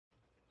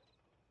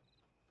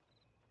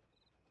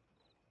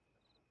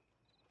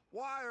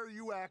Why are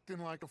you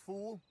acting like a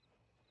fool?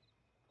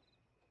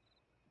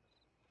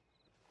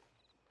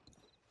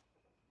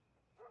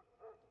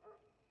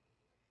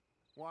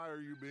 Why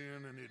are you being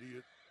an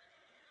idiot?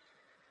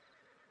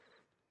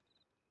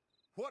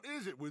 What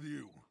is it with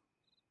you?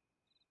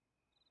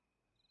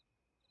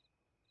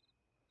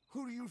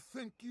 Who do you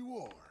think you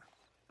are?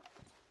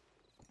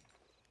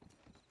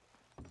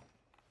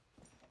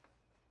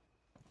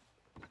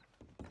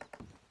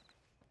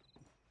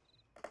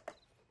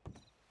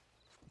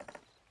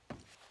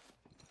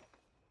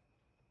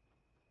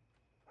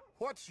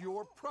 What's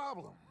your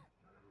problem?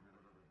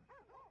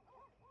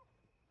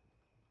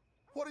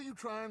 What are you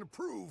trying to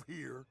prove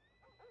here?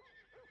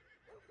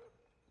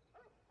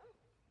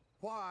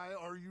 Why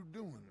are you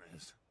doing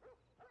this?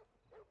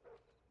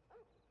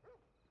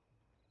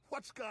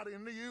 What's got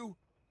into you?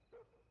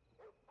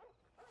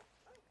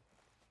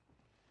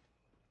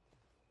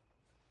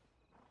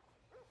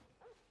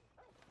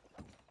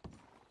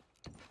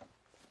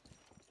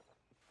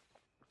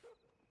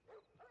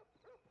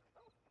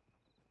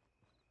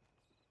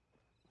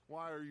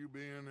 Why are you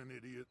being an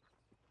idiot?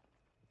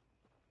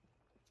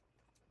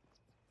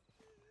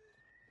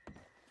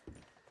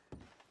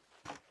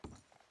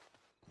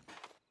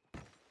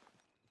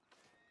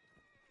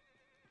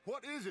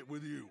 What is it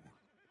with you?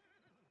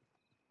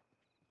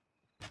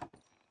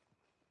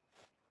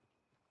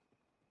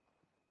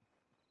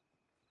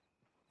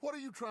 What are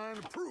you trying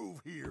to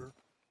prove here?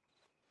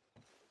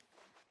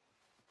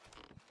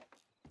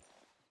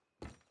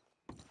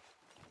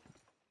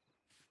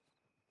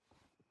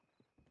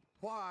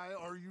 Why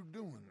are you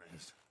doing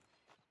this?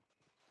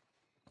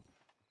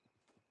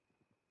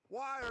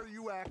 Why are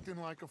you acting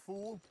like a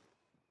fool?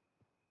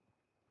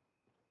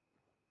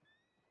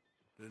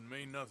 Didn't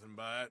mean nothing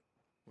by it.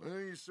 Well,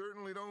 you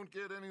certainly don't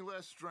get any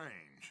less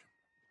strange.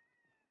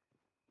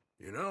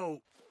 You know,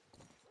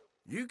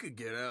 you could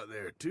get out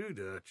there too,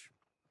 Dutch.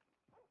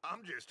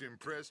 I'm just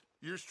impressed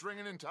you're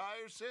stringing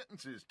entire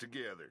sentences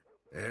together.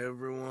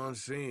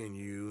 Everyone's seeing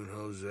you and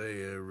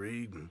Hosea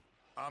reading.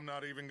 I'm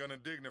not even gonna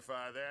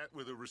dignify that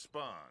with a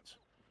response.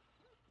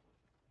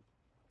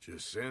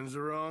 Just sends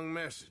the wrong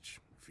message,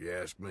 if you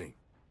ask me.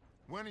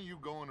 When are you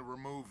going to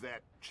remove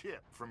that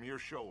chip from your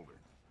shoulder?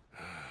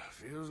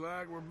 Feels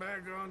like we're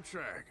back on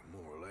track,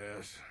 more or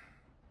less.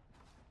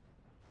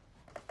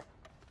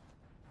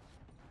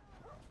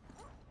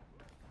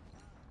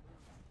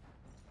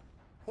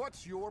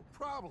 What's your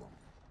problem?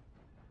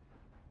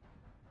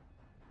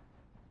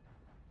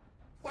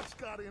 What's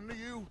got into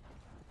you?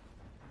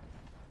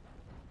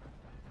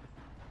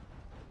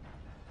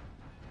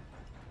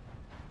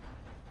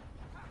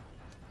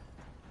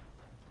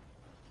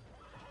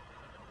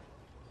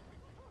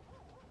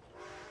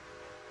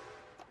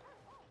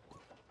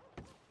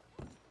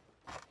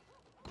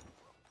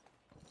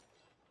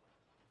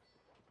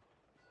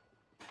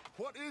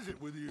 What is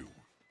it with you?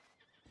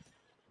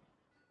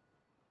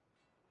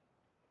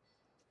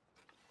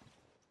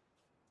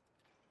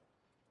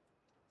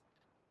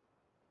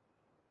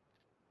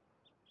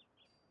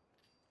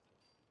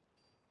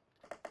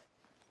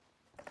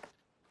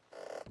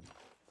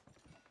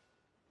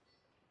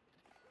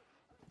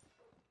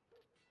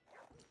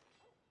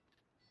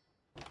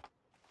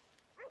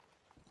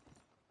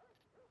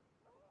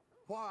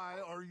 Why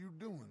are you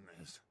doing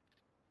this?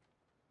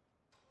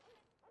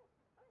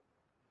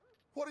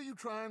 What are you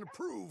trying to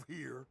prove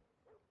here?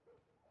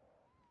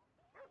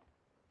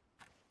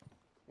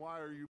 Why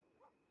are you...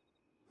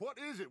 What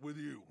is it with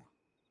you?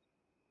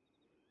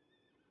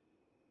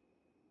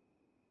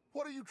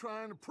 What are you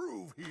trying to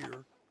prove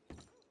here?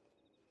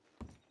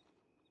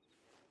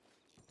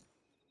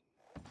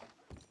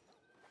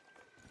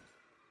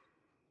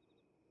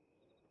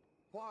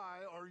 Why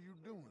are you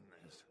doing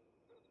this?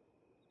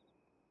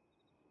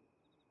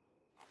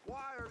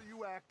 Why are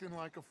you acting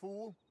like a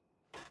fool?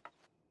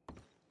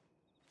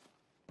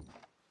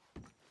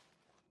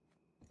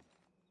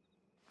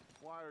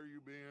 Why are you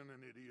being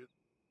an idiot?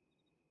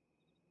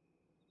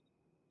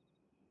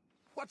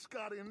 What's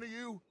got into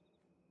you?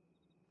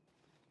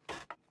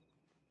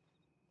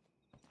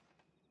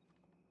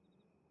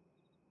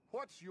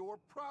 What's your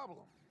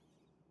problem?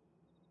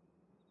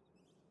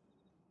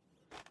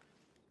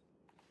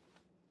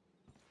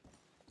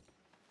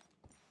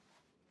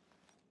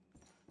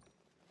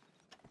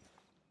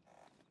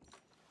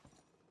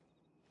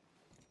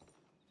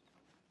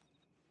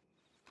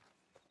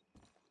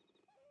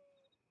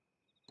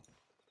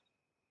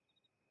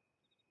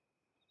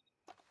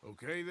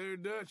 Okay there,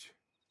 Dutch?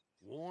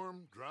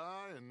 Warm,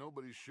 dry, and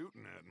nobody's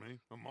shooting at me.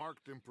 A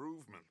marked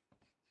improvement.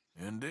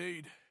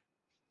 Indeed.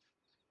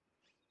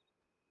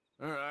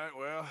 All right,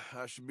 well,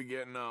 I should be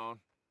getting on.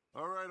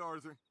 All right,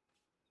 Arthur.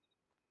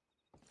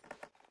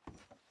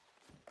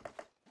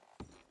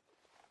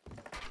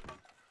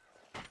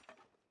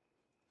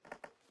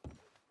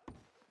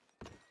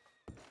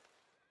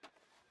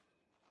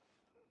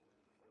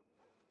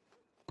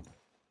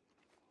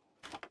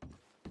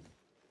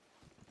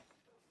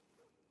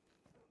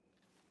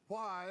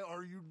 Why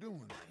are you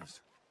doing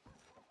this?